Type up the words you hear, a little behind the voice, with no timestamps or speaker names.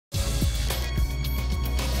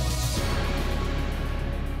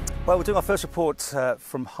Well, we're doing our first report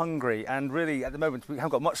from Hungary, and really at the moment we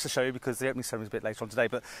haven't got much to show you because the opening ceremony is a bit later on today,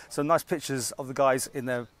 but some nice pictures of the guys in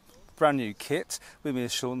their brand new kit. With me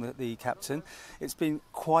is Sean, the captain. It's been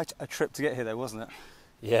quite a trip to get here though, wasn't it?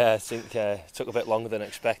 Yeah, I think it took a bit longer than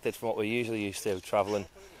expected from what we're usually used to, travelling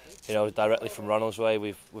directly from Ronaldsway.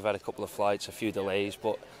 We've had a couple of flights, a few delays,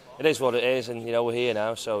 but it is what it is, and we're here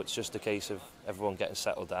now, so it's just a case of everyone getting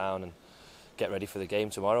settled down and get ready for the game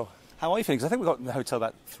tomorrow. How are you feeling? Because I think we got in the hotel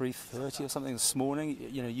about 3:30 or something this morning.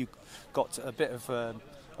 You got a bit of a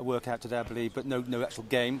workout today, I believe, but no actual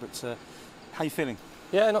game. But how are you feeling?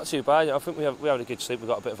 Yeah, not too bad. I think we had a good sleep. We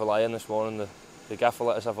got a bit of a lie-in this morning. The gaffer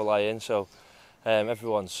let us have a lie-in, so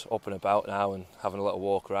everyone's up and about now and having a little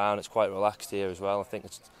walk around. It's quite relaxed here as well. I think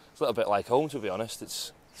it's a little bit like home, to be honest.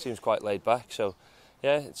 It seems quite laid back, so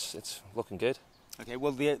yeah, it's looking good. Okay,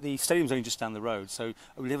 well the stadium's only just down the road, so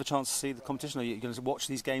will you have a chance to see the competition? Are you going to watch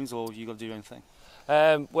these games, or are you going to do anything?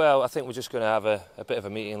 Well, I think we're just going to have a bit of a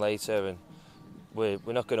meeting later, and we're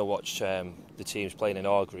not going to watch the teams playing in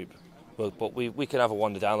our group, but we can have a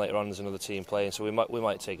wander down later on. There's another team playing, so we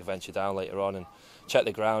might take a venture down later on and check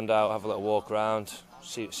the ground out, have a little walk around,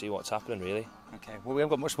 see what's happening really. Okay, well we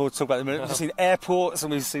haven't got much more to talk about at the minute. We've seen airports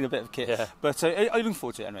and we've seen a bit of kit, yeah. But are you looking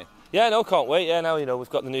forward to it anyway? Yeah, no, can't wait. Yeah, now we've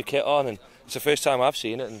got the new kit on, and it's the first time I've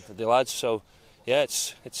seen it, and the lads. So yeah,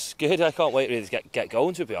 it's good. I can't wait really to get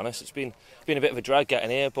going. To be honest, it's been a bit of a drag getting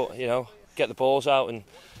here, but get the balls out and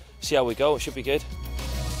see how we go. It should be good.